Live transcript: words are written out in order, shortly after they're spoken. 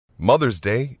Mother's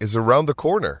Day is around the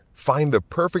corner. Find the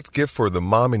perfect gift for the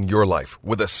mom in your life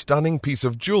with a stunning piece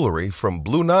of jewelry from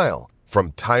Blue Nile.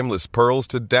 From timeless pearls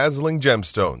to dazzling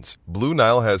gemstones, Blue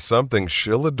Nile has something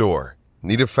she'll adore.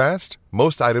 Need it fast?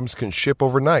 Most items can ship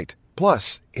overnight.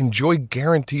 Plus, enjoy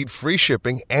guaranteed free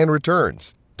shipping and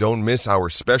returns. Don't miss our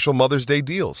special Mother's Day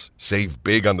deals. Save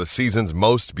big on the season's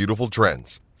most beautiful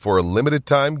trends. For a limited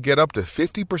time, get up to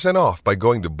 50% off by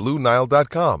going to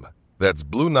BlueNile.com. That's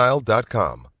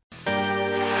BlueNile.com.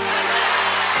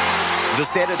 The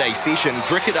Saturday Session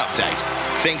Cricket Update.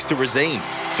 Thanks to Resine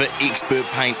for expert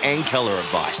paint and colour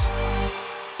advice.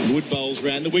 Wood bowls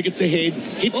round the wickets ahead,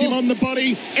 hits him on the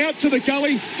body, out to the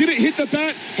gully, did it hit the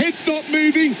bat? Head's not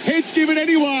moving, head's given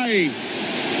anyway.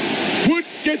 Wood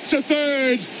gets a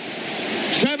third.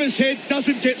 Travis Head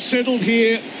doesn't get settled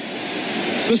here.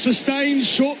 The sustained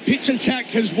short pitch attack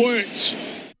has worked.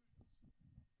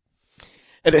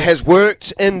 And it has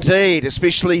worked indeed,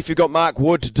 especially if you've got Mark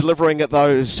Wood delivering at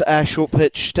those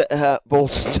short-pitched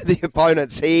balls to the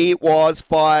opponents. He was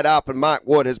fired up, and Mark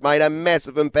Wood has made a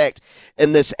massive impact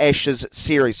in this Ashes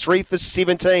series. 3 for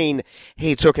 17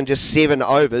 he took in just 7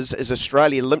 overs as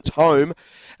Australia limped home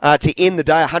to end the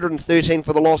day. 113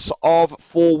 for the loss of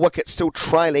 4 wickets, still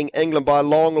trailing England by a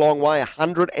long, long way.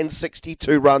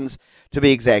 162 runs to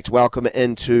be exact. Welcome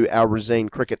into our Resine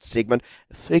cricket segment,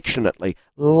 affectionately,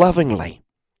 lovingly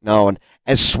known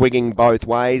as swinging both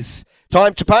ways.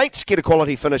 Time to paint. Get a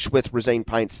quality finish with Resine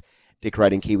Paints,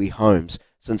 decorating Kiwi homes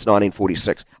since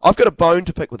 1946. I've got a bone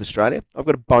to pick with Australia. I've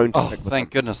got a bone to pick with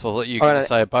thank them. Goodness. I thought you were going to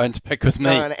say a bone to pick with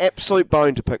me. No, an absolute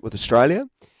bone to pick with Australia.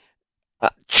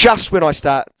 Just when I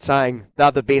start saying they're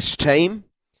the best team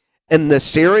in the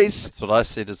series, that's what I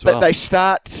said as well. They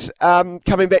start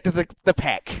coming back to the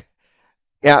pack.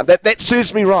 Yeah, that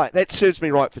serves me right. That serves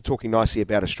me right for talking nicely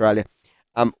about Australia.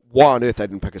 Why on earth they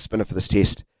didn't pick a spinner for this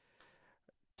test?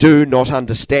 Do not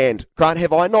understand. Grant,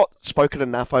 have I not spoken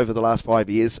enough over the last 5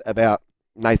 years about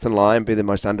Nathan Lyon being the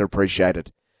most underappreciated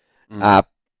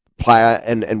player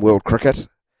in world cricket?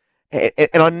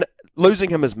 And losing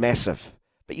him is massive,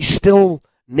 but you still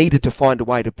needed to find a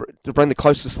way to bring the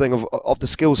closest thing of the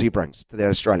skills he brings to their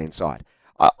Australian side.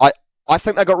 I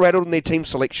think they got rattled in their team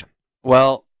selection.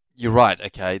 Well, you're right,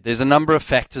 okay. There's a number of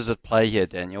factors at play here,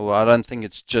 Daniel. I don't think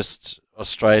it's just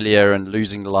Australia and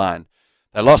losing Lyon.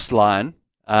 They lost Lyon,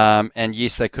 and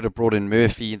yes, they could have brought in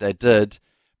Murphy, they did,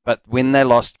 but when they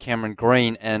lost Cameron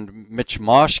Green and Mitch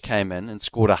Marsh came in and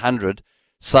scored 100,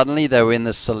 suddenly they were in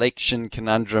this selection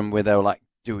conundrum where they were like,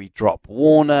 do we drop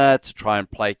Warner to try and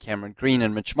play Cameron Green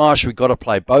and Mitch Marsh? We've got to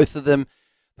play both of them.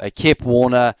 They kept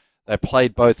Warner, they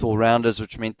played both all-rounders,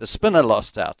 which meant the spinner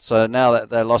lost out. So now that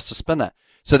they lost a spinner.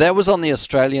 So that was on the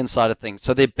Australian side of things.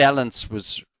 So their balance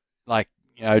was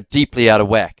deeply out of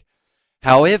whack.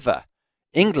 However,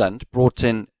 England brought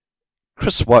in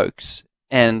Chris Wokes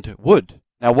and Wood.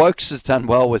 Now, Wokes has done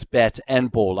well with bat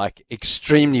and ball,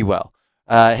 extremely well.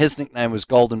 His nickname was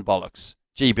Golden Bollocks,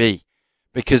 GB,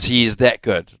 because he is that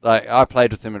good. I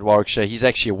played with him at Warwickshire. He's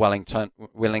actually a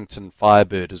Wellington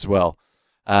Firebird as well.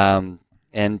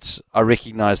 And I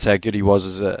recognised how good he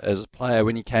was as a player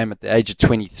when he came at the age of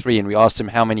 23, and we asked him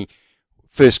how many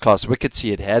first-class wickets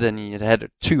he had, and he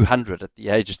had 200 at the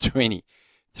age of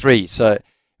 23. So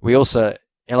we also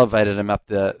elevated him up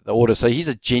the order. So he's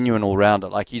a genuine all-rounder.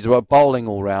 He's a bowling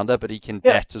all-rounder, but he can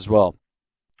bat as well.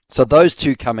 So those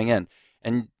two coming in,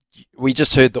 and we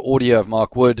just heard the audio of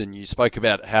Mark Wood, and you spoke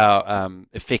about how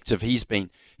effective he's been.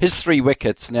 His 3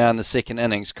 wickets now in the second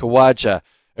innings, Khawaja,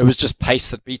 it was just pace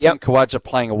that beat him. Khawaja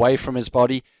playing away from his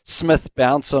body. Smith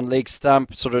bounce on leg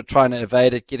stump, sort of trying to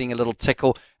evade it, getting a little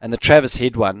tickle. And the Travis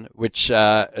Head one, which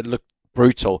it looked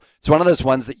brutal. It's one of those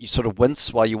ones that you sort of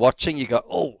wince while you're watching. You go,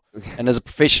 oh. And as a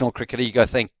professional cricketer, you go,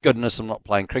 thank goodness I'm not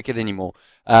playing cricket anymore.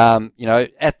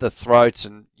 At the throat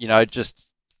and,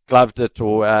 just gloved it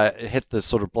or hit the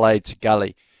sort of blade to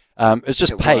gully. It's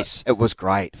just pace. It was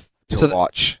great to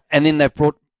watch. And then they've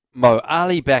brought Mo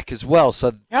Ali back as well.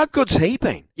 So how good's he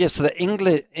been? Yeah, so the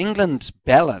England's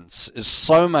balance is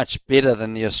so much better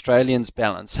than the Australians'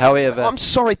 balance. However, I'm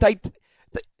sorry,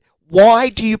 why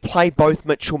do you play both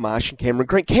Mitchell Marsh and Cameron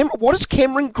Green? What has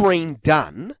Cameron Green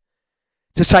done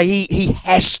to say he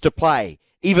has to play,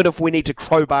 even if we need to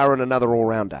crowbar in another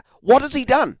all-rounder? What has he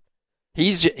done?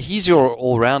 He's your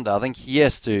all-rounder. I think he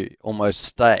has to almost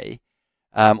stay.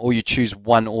 Or you choose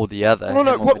one or the other.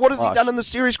 No. What has he done in the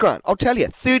series, Grant? I'll tell you.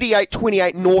 38,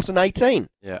 28, 0 and 18.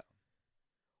 Yeah.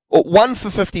 Or 1 for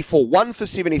 54, 1 for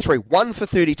 73, 1 for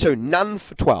 32, none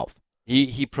for 12.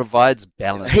 He provides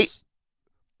balance.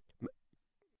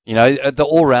 The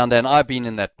all-rounder, and I've been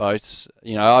in that boat.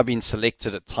 I've been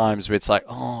selected at times where it's like,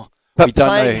 oh, But we don't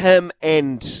playing know him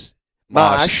and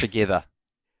Marsh together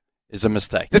is a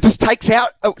mistake. it just takes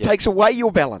away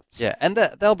your balance. Yeah, and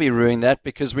they'll be ruining that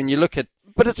because when you look at...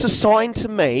 But it's a sign to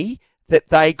me that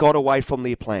they got away from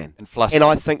their plan. And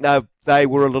I think they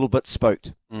were a little bit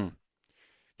spooked.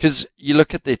 Because you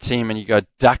look at their team and you go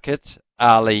Duckett,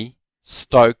 Ali,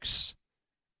 Stokes,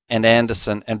 and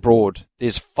Anderson, and Broad.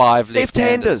 There's 5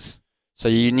 left-handers. So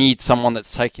you need someone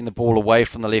that's taking the ball away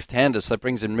from the left-handers. So it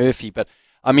brings in Murphy. But,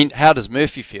 I mean, how does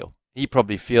Murphy feel? He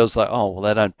probably feels like, oh, well,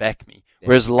 they don't back me. Yeah.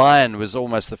 Whereas Lyon was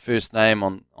almost the first name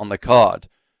on the card,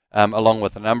 along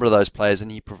with a number of those players,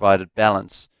 and he provided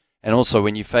balance. And also,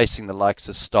 when you're facing the likes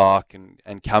of Stark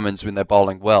and Cummins when they're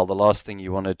bowling well, the last thing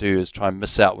you want to do is try and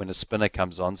miss out when a spinner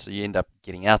comes on, so you end up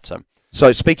getting out to him.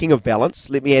 So, speaking of balance,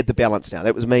 let me add the balance now.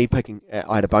 That was me picking.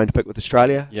 I had a bone to pick with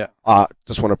Australia. Yeah. I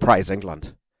just want to praise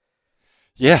England.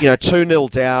 Yeah. 2-0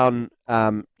 down.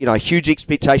 Huge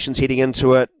expectations heading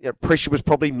into it. Pressure was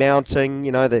probably mounting.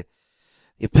 The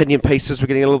opinion pieces were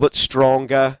getting a little bit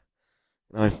stronger.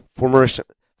 Former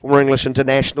English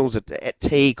internationals at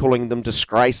tea calling them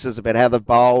disgraces about how they've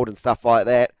bowled and stuff like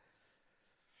that.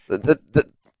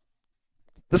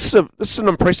 This is an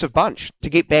impressive bunch to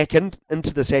get back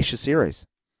into this Ashes series.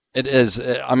 It is.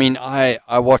 I mean, I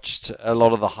watched a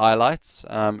lot of the highlights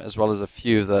as well as a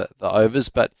few of the overs,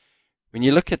 but when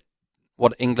you look at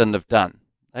what England have done,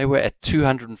 they were at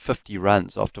 250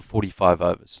 runs after 45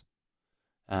 overs.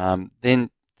 Then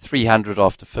 300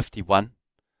 after 51.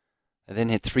 They then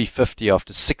had 350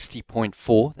 after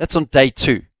 60.4. That's on day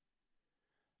 2.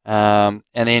 And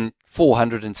then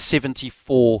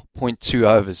 474.2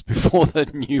 overs before the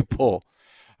new ball.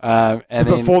 And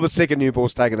before the second new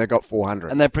ball's taken, they got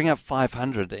 400. And they bring up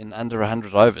 500 in under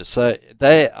 100 overs. So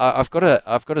I've got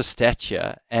a stat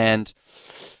here, and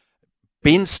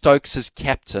Ben Stokes is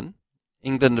captain.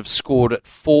 England have scored at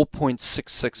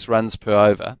 4.66 runs per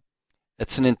over.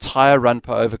 It's an entire run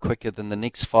per over quicker than the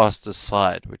next fastest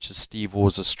side, which is Steve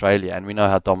Waugh's Australia, and we know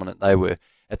how dominant they were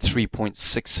at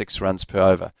 3.66 runs per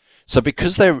over. So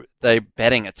because they're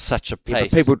batting at such a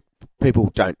pace, but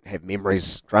people don't have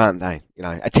memories, Grant. They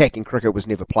attacking cricket was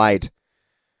never played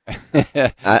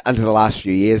under the last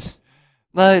few years.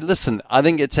 No, listen, I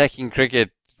think attacking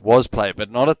cricket was played, but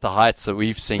not at the heights that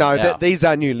we've seen. No, now. These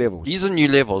are new levels. These are new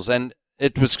levels, and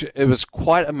it was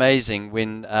quite amazing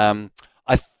when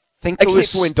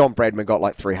Except for when Don Bradman got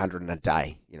like 300 in a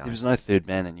day. There was no third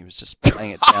man, and he was just playing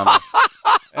it down.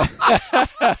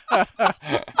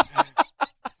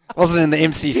 Wasn't in the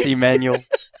MCC manual.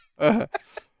 But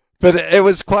it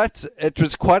was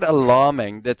quite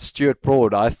alarming that Stuart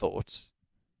Broad, I thought,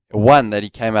 one, that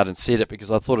he came out and said it, because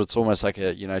I thought it's almost like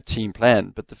a team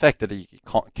plan. But the fact that he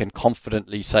can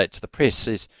confidently say it to the press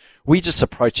is, we just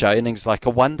approach our innings like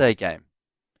a one-day game.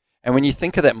 And when you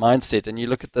think of that mindset and you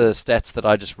look at the stats that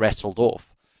I just rattled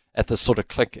off at the sort of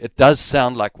click, it does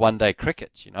sound like one-day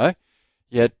cricket, You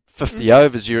had 50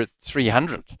 overs, you're at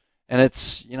 300. And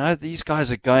it's, these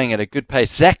guys are going at a good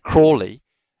pace. Zach Crawley,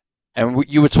 and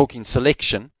you were talking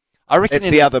selection, I reckon... That's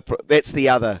the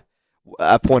other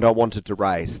point I wanted to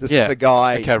raise. This is the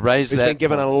guy who's been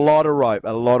given a lot of rope.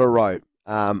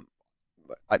 And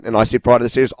I said prior to the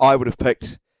series, I would have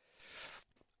picked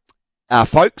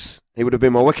Folkes. He would have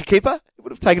been my wicketkeeper. He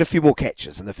would have taken a few more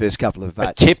catches in the first couple of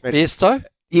kept Bairstow?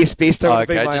 Yes, Bairstow would have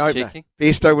been my opener. Checking.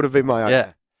 Bairstow would have been my opener.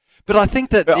 Yeah. But I think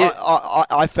that...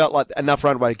 I felt like enough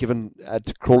runway given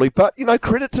to Crawley. But,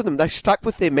 credit to them. They stuck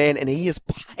with their man, and he has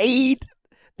paid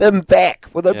them back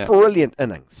with a brilliant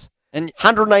innings. And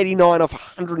 189 off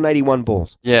 181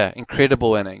 balls. Yeah,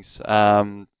 incredible innings.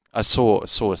 I saw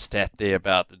a stat there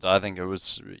about that. I think it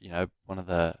was, one of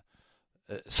the...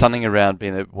 something around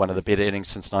being one of the better innings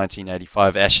since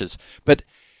 1985 Ashes. But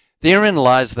therein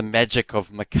lies the magic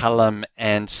of McCullum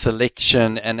and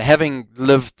selection, and having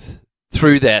lived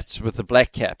through that with the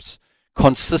Black Caps,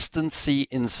 consistency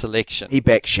in selection. He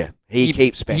backs you. He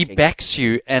keeps backing. He backs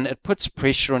you, and it puts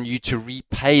pressure on you to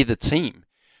repay the team.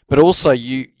 But also,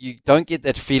 you don't get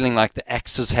that feeling like the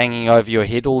axe is hanging over your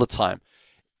head all the time.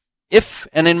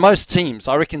 And in most teams,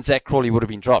 I reckon Zach Crawley would have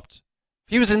been dropped.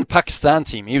 If he was in the Pakistan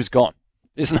team, he was gone.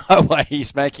 There's no way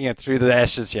he's making it through the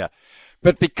Ashes here.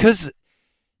 But because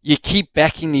you keep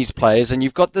backing these players, and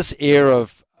you've got this air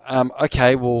of,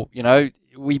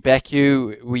 we back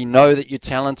you, we know that you're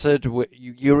talented,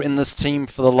 you're in this team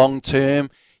for the long term,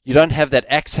 you don't have that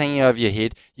axe hanging over your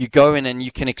head, you go in and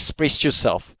you can express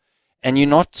yourself, and you're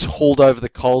not hauled over the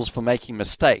coals for making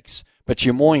mistakes, but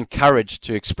you're more encouraged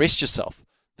to express yourself.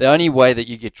 The only way that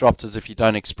you get dropped is if you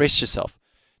don't express yourself.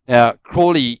 Now,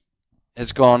 Crawley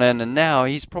has gone in, and now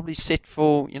he's probably set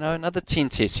for, another 10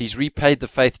 tests. He's repaid the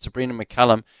faith to Brendan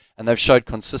McCullum, and they've showed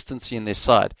consistency in their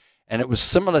side. And it was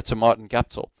similar to Martin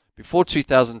Gaptel. Before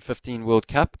 2015 World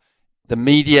Cup, the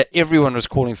media, everyone was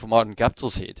calling for Martin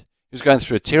Gaptel's head. He was going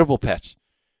through a terrible patch.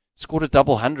 Scored a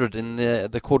double hundred in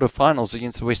the quarterfinals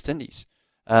against the West Indies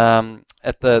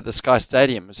at the Sky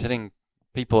Stadium. Was hitting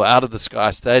people out of the Sky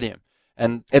Stadium.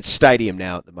 And it's Stadium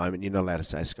now at the moment. You're not allowed to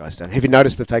say Sky Stadium. Have you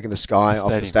noticed they've taken the Sky off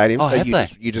the stadium? Oh, so have they?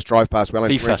 You just drive past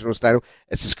Wellington FIFA. Regional Stadium.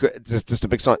 It's just a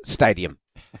big sign. Stadium.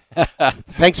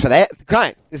 Thanks for that.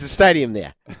 Great. There's a stadium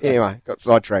there. Anyway, got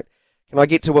sidetracked. Can I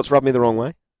get to what's rubbed me the wrong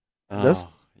way? Oh,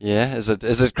 yeah. Is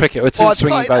it cricket? It's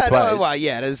swinging both ways. Well,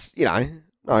 yeah, it is.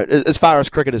 No, as far as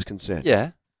cricket is concerned.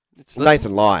 Yeah.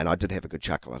 Nathan Lyon, I did have a good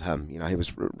chuckle at him. He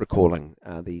was recalling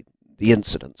the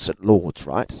incidents at Lord's,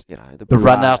 right? The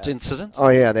run-out incident? Oh,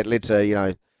 yeah, that led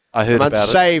to, I heard about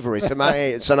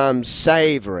some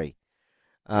unsavoury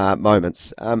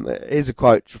moments. Here's a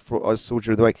quote I saw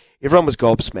during the week. Everyone was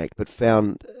gobsmacked, but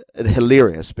found it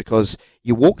hilarious because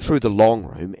you walk through the long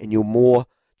room and you're more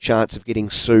chance of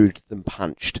getting sued than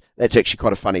punched. That's actually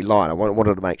quite a funny line. I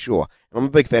wanted to make sure. And I'm a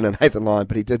big fan of Nathan Lyon,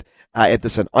 but he did add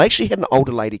this in. I actually had an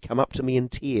older lady come up to me in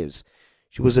tears.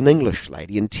 She was an English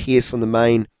lady in tears from the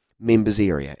main members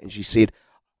area, and she said,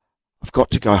 "I've got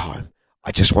to go home.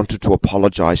 I just wanted to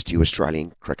apologise to you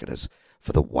Australian cricketers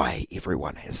for the way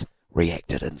everyone has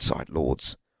reacted inside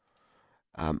Lords."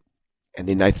 And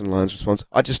then Nathan Lyon's response,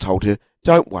 "I just told her,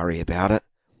 don't worry about it.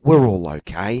 We're all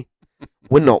okay.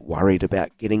 We're not worried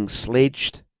about getting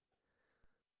sledged."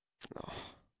 Oh.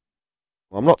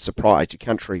 Well, I'm not surprised. Your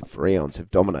country for eons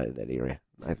have dominated that area,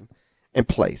 Nathan. And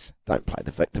please, don't play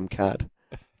the victim card.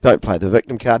 Don't play the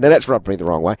victim card. Now, that's rubbed me the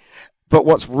wrong way. But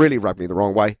what's really rubbed me the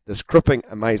wrong way, this gripping,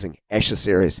 amazing Ashes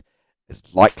series is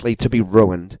likely to be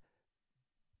ruined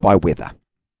by weather.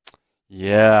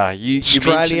 Yeah, you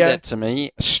mentioned that to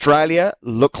me. Australia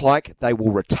look like they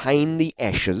will retain the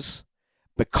Ashes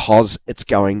because it's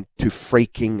going to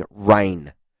freaking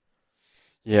rain.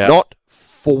 Yeah. Not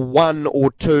for 1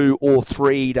 or 2 or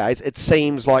 3 days. It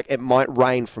seems like it might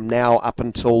rain from now up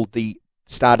until the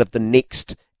start of the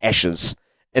next Ashes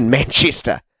in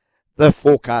Manchester. The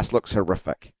forecast looks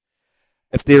horrific.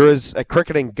 If there is a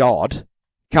cricketing god,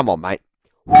 come on, mate.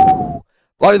 Blow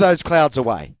those clouds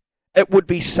away. It would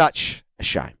be such a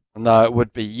shame. No, it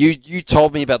would be. You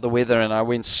told me about the weather, and I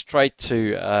went straight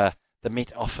to the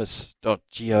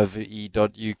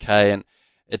metoffice.gov.uk, and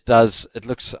it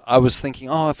looks, I was thinking,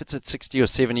 if it's at 60 or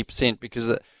 70%, because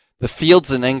the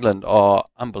fields in England are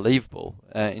unbelievable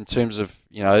in terms of,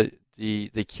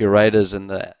 the curators and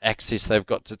the access they've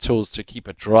got to tools to keep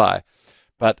it dry.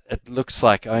 But it looks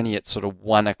like only at sort of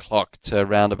 1 o'clock to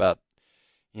around about,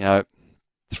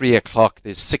 3 o'clock,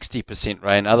 there's 60%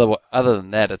 rain. Other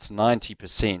than that, it's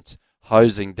 90%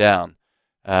 hosing down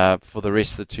for the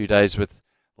rest of the 2 days, with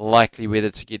likely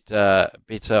weather to get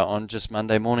better on just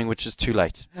Monday morning, which is too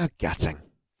late. How gutting.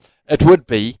 It would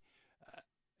be,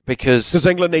 because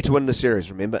England need to win the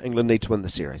series, remember? England need to win the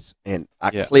series. And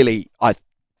clearly, I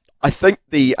think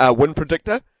the win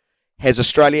predictor has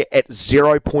Australia at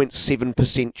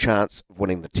 0.7% chance of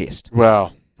winning the test.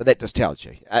 Wow. So that just tells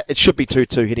you. It should be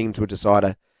 2-2 heading into a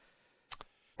decider.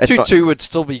 2-2 would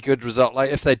still be a good result. Like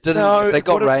if they didn't, if they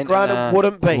got rain, it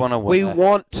wouldn't be. We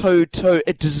want 2-2.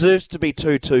 It deserves to be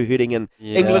 2-2 heading in.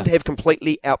 Yeah. England have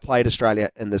completely outplayed Australia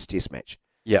in this test match.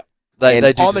 Yeah. They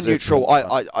do. I'm a neutral.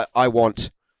 I want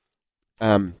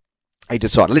a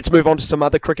decider. Let's move on to some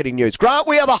other cricketing news. Grant,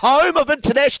 we are the home of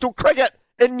international cricket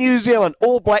in New Zealand.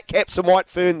 All Black Caps and White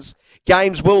Ferns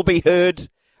games will be heard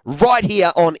right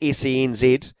here on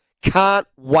SENZ. Can't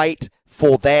wait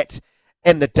for that.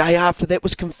 And the day after that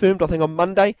was confirmed, I think on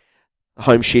Monday, the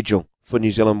home schedule for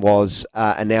New Zealand was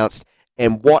announced.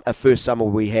 And what a first summer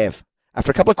we have. After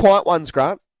a couple of quiet ones,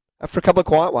 Grant,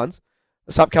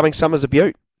 this upcoming summer's a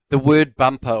beaut. The word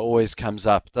bumper always comes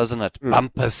up, doesn't it?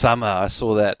 Bumper summer, I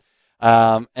saw that.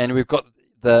 And we've got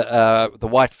the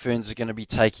White Ferns are going to be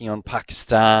taking on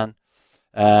Pakistan,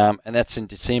 and that's in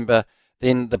December.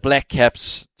 Then the Black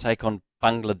Caps take on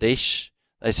Bangladesh.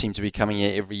 They seem to be coming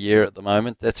here every year at the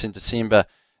moment. That's in December.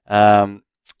 And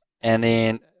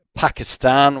then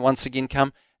Pakistan once again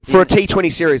come. For a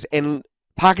T20 series. And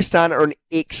Pakistan are an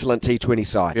excellent T20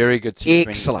 side. Very good T20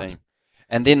 excellent team.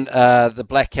 And then the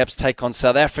Black Caps take on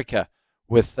South Africa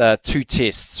with 2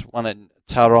 tests. One at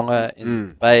Tauranga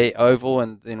in Bay Oval,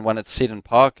 and then one at Seddon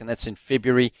Park, and that's in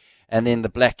February. And then the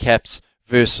Black Caps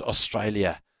versus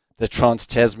Australia. The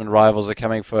Trans-Tasman rivals are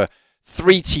coming for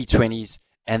 3 T20s.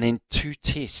 And then 2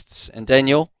 tests. And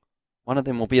Daniel, one of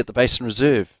them will be at the Basin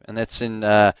Reserve. And that's in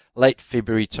late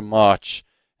February to March,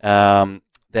 that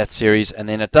series. And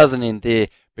then it doesn't end there,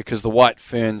 because the White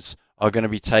Ferns are going to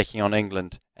be taking on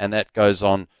England. and that goes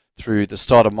on through the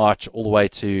start of March all the way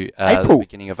to the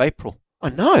beginning of April.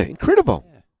 I know, incredible.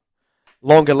 Yeah.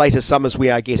 Longer, later summers we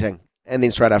are getting, and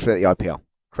then straight after that, the IPL.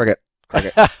 Cricket.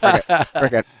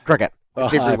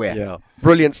 It's everywhere. Yeah.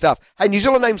 Brilliant stuff. Hey, New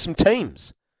Zealand named some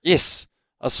teams. Yes,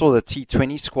 I saw the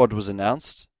T20 squad was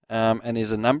announced, and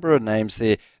there's a number of names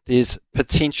there. There's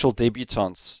potential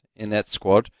debutants in that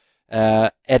squad.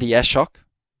 Adi Ashok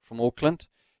from Auckland.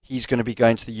 He's going to be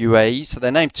going to the UAE. So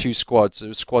they named 2 squads. There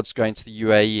were squads going to the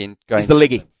UAE and going. He's the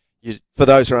leggy. For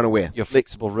those who are unaware, your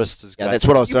flexible wrist is going. Yeah, that's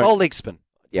what I was doing. Bowl leg spin.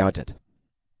 Yeah, I did.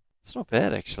 It's not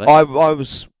bad actually. I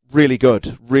was really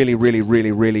good, really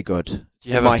good.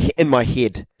 In my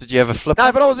head. Did you have a flip?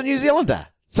 No, but I was a New Zealander,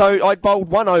 so I bowled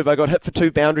 1 over, got hit for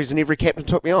 2 boundaries, and every captain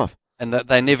took me off. And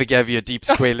they never gave you a deep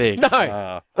square leg.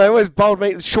 No, they always bowled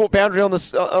me short boundary on the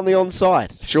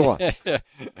onside. Sure.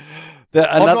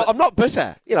 I'm not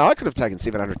bitter. I could have taken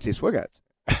 700 Test wickets.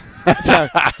 That's how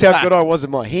good I was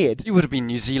in my head. You would have been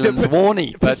New Zealand's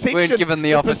Warnie, but weren't given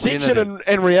the opportunity. Perception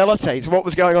and reality to what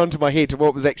was going on to my head to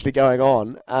what was actually going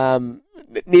on.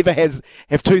 Never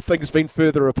have 2 things been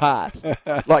further apart.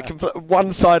 Like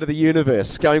one side of the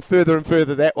universe going further and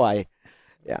further that way.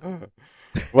 Yeah.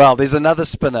 Well, there's another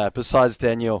spinner besides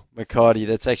Daniel McHardy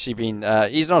that's actually been.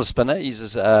 He's not a spinner.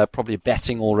 He's probably a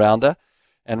batting all-rounder.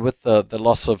 And with the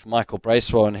loss of Michael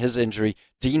Bracewell and his injury,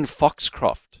 Dean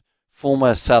Foxcroft,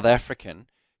 former South African,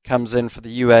 comes in for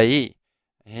the UAE.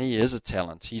 He is a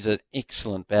talent. He's an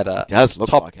excellent batter. He does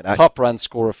look like it. Top run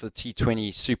scorer for the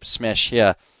T20 Super Smash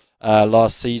here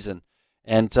last season.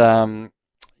 And, gives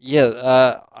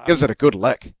it a good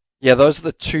lick. Yeah, those are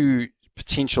the 2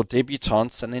 potential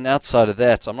debutants. And then outside of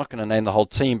that, I'm not going to name the whole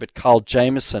team, but Carl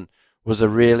Jamieson was a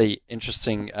really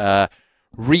interesting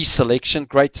reselection.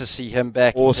 Great to see him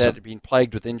back. Awesome. He's had been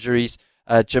plagued with injuries.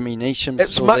 Jimmy Neesham's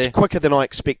It's still much there. quicker than I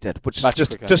expected, which is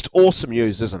just awesome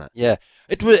news, isn't it? Yeah.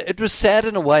 It was sad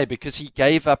in a way because he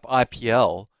gave up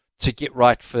IPL to get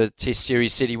right for Test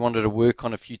Series, said he wanted to work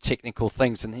on a few technical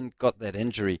things and then got that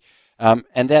injury.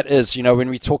 And that is, when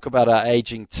we talk about our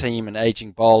aging team and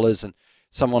aging bowlers and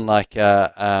someone like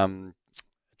Trent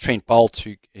Boult,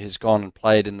 who has gone and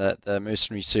played in the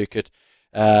mercenary circuit,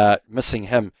 missing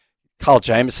him. Carl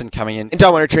Jamieson coming in. And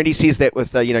don't worry, Trent, he says that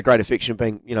with great affection,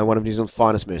 being one of New Zealand's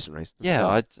finest mercenaries. Yeah,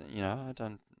 I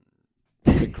don't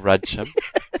begrudge him.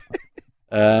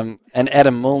 And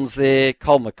Adam Milne's there,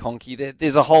 Cole McConkey.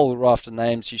 There's a whole raft of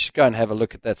names. You should go and have a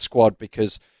look at that squad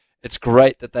because it's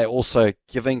great that they're also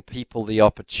giving people the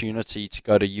opportunity to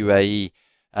go to UAE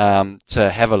to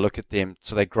have a look at them.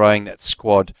 So they're growing that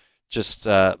squad just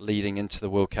leading into the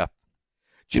World Cup.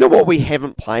 Do you know what we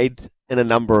haven't played in a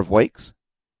number of weeks?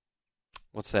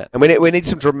 What's that? And we need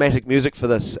some dramatic music for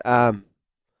this.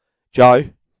 Joe,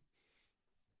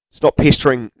 stop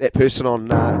pestering that person on,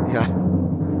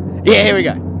 Yeah, here we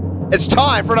go. It's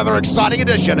time for another exciting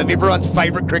edition of everyone's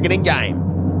favourite cricketing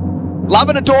game. Love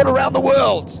and adored around the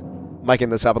world. Making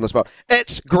this up on the spot.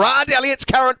 It's Grant Elliott's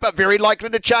current but very likely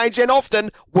to change and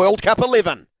often World Cup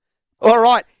 11. All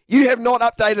right, you have not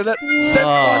updated it since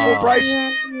Michael Bracewell.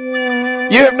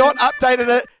 You have not updated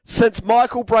it since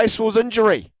Michael Bracewell's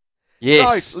injury.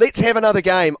 Yes. So let's have another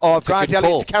game of Grant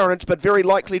Elliott's current but very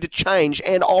likely to change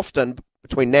and often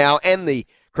between now and the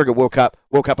Cricket World Cup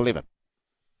 11.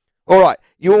 All right,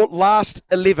 your last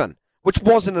 11, which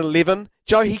wasn't an 11.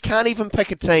 Joe, he can't even pick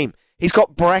a team. He's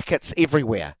got brackets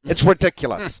everywhere. It's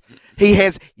ridiculous. He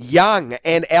has Young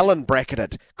and Allen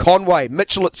bracketed, Conway,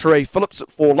 Mitchell at 3, Phillips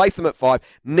at 4, Latham at 5,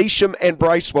 Neesham and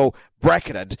Bracewell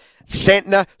bracketed,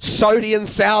 Santner, Sodhi and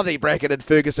Southey bracketed,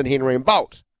 Ferguson, Henry and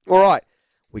Boult. All right.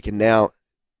 We can now,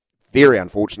 very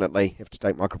unfortunately, have to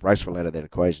take Michael Bracewell out of that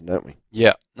equation, don't we?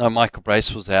 Yeah, no, Michael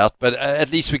Bracewell's out, but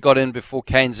at least we got in before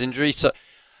Kane's injury. So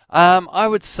I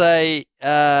would say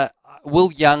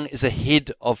Will Young is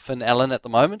ahead of Finn Allen at the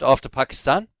moment after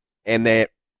Pakistan. And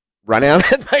that run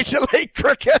out in Major League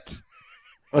Cricket.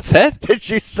 What's that? Did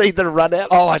you see the run out?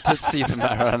 Oh, I did see the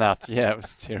run out. Yeah, it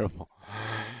was terrible.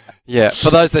 Yeah, for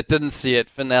those that didn't see it,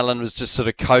 Finn Allen was just sort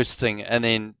of coasting and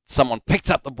then someone picked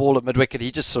up the ball at mid-wicket.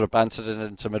 He just sort of bunted it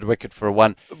into mid-wicket for a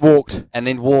 1. Walked. And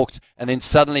then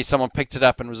suddenly someone picked it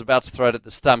up and was about to throw it at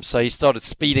the stump. So he started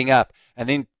speeding up and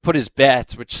then put his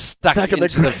bat, which stuck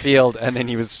into the field, and then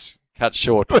he was cut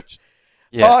short. Which,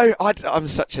 yeah. I'm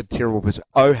such a terrible person.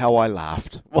 Oh, how I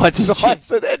laughed. Why did you?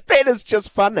 So that is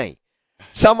just funny.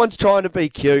 Someone's trying to be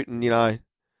cute and,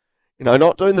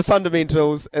 not doing the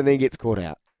fundamentals and then gets caught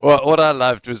out. Well, what I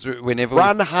loved was whenever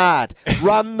Run hard.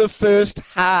 Run the first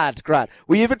hard, Grant.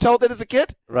 Were you ever told that as a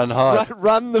kid? run hard.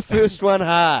 Run the first one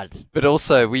hard. But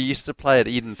also, we used to play at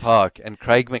Eden Park, and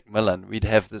Craig McMillan, we'd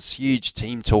have this huge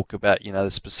team talk about, the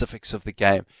specifics of the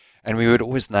game, and we would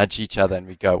always nudge each other, and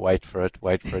we'd go, wait for it,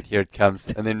 here it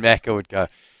comes. And then Macca would go,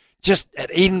 just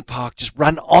at Eden Park, just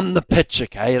run on the pitch,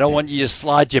 okay? I don't want you to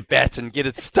slide your bat and get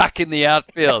it stuck in the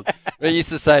outfield. We used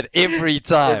to say it every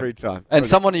time. Every time. And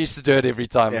someone used to do it every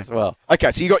time as well. Okay,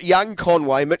 so you got Young,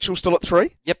 Conway, Mitchell still at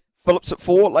 3? Yep. Phillips at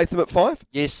 4, Latham at 5?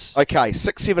 Yes. Okay,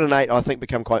 6, 7 and 8 I think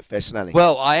become quite fascinating.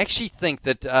 Well, I actually think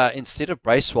that instead of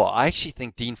Bracewell, I actually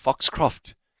think Dean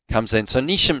Foxcroft comes in. So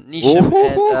Neesham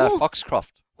and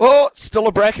Foxcroft. Oh, still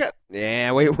a bracket?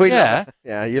 Yeah, we love it.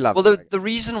 Yeah, you love it. Well, the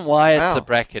reason why it's a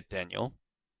bracket, Daniel,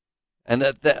 and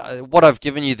what I've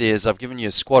given you there is I've given you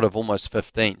a squad of almost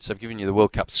 15, so I've given you the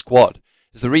World Cup squad.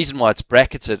 Is the reason why it's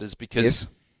bracketed is because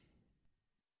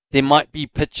there might be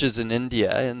pitches in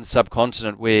India, in the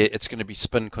subcontinent, where it's going to be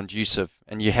spin conducive,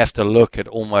 and you have to look at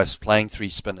almost playing 3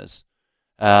 spinners.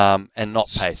 And not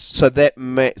pace. So that's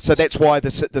why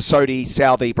the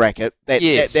Saudi bracket that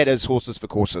is horses for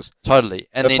courses. Totally,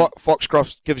 and then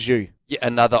Foxcroft gives you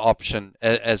another option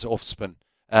as off spin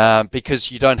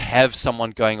because you don't have someone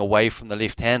going away from the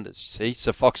left-handers. You see,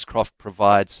 so Foxcroft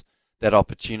provides that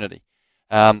opportunity.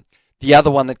 The other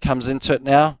one that comes into it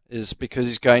now is because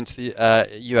he's going to the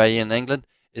UAE in England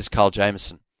is Carl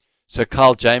Jamieson. So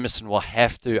Carl Jamieson will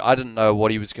have to, I didn't know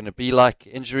what he was going to be like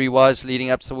injury-wise leading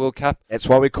up to the World Cup. That's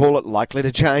why we call it likely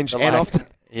to change, and often.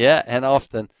 Yeah, and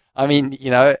often. I mean,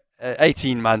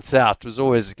 18 months out was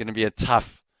always going to be a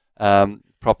tough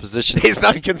proposition. There's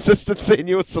no consistency in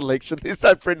your selection. There's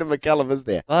no Brendan McCullum, is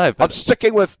there? No, but I'm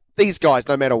sticking with these guys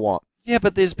no matter what. Yeah,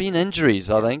 but there's been injuries,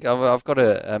 I think. I've got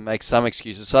to make some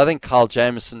excuses. So I think Carl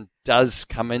Jamieson does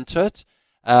come into it.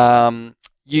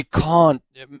 You can't.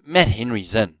 Matt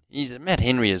Henry's in. Matt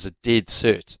Henry is a dead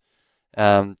cert.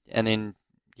 And then,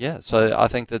 so I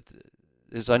think that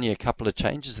there's only a couple of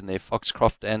changes in there.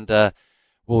 Foxcroft and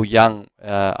Will Young,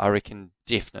 I reckon,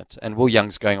 definite. And Will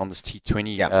Young's going on this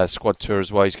T20 squad tour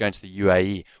as well. He's going to the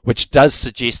UAE, which does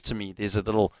suggest to me there's a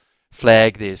little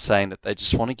flag there saying that they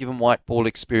just want to give him white ball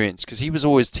experience because he was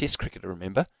always Test cricketer,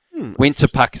 remember? Went to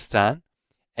Pakistan,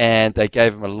 and they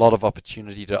gave him a lot of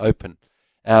opportunity to open.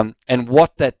 And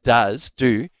what that does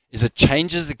is it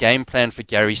changes the game plan for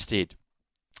Gary Stead.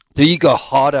 Do you go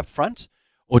hard up front,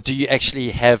 or do you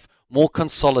actually have more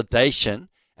consolidation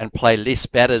and play less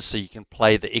batters so you can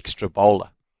play the extra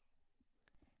bowler?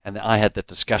 And I had that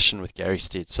discussion with Gary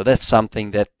Stead. So that's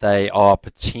something that they are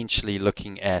potentially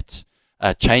looking at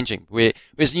changing.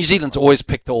 Whereas New Zealand's always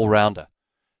picked the all-rounder.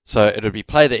 So it would be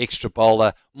play the extra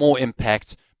bowler, more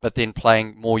impact, but then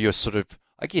playing more your sort of,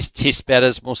 I guess, test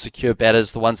batters, more secure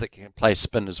batters, the ones that can play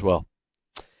spin as well.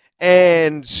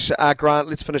 And Grant,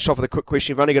 let's finish off with a quick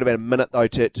question. You've only got about a minute, though,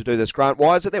 to do this. Grant,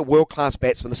 why is it that world-class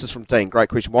batsmen, this is from Dean, great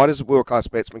question, why does a world-class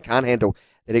batsman can't handle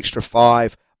that extra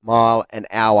 5 mile an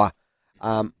hour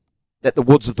that the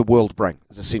Woods of the world bring,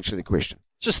 is essentially the question.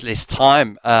 Just less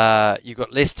time. You've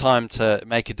got less time to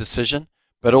make a decision,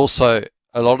 but also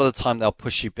a lot of the time they'll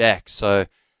push you back. So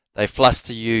they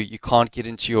fluster you. You can't get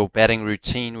into your batting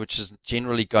routine, which is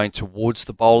generally going towards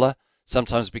the bowler.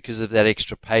 Sometimes because of that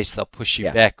extra pace, they'll push you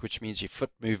back, which means your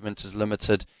foot movement is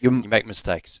limited. You make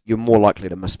mistakes. You're more likely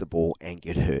to miss the ball and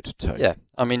get hurt too. Yeah,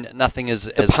 I mean, nothing is...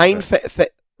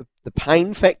 The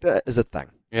pain factor is a thing.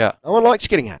 Yeah. No one likes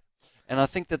getting hurt. And I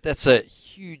think that that's a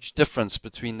huge difference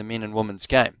between the men and women's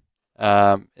game.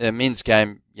 In the men's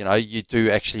game, you do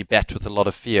actually bat with a lot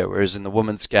of fear, whereas in the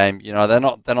women's game, they're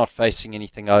not facing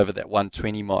anything over that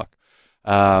 120 mark.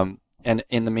 And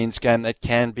in the men's game, that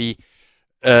can be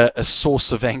a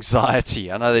source of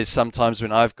anxiety. I know there's sometimes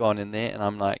when I've gone in there and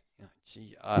I'm like,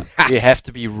 you have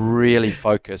to be really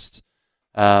focused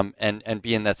and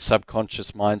be in that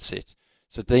subconscious mindset.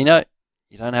 So Dino,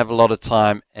 you don't have a lot of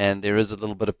time, and there is a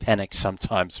little bit of panic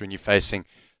sometimes when you're facing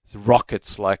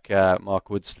rockets like Mark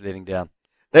Wood's letting down.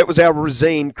 That was our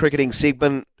Resine cricketing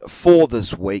segment for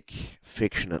this week,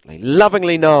 affectionately,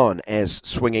 lovingly known as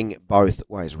Swinging Both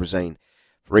Ways. Resine,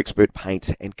 for expert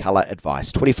paint and colour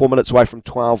advice. 24 minutes away from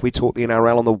 12, we talk the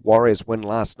NRL on the Warriors win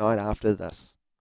last night after this.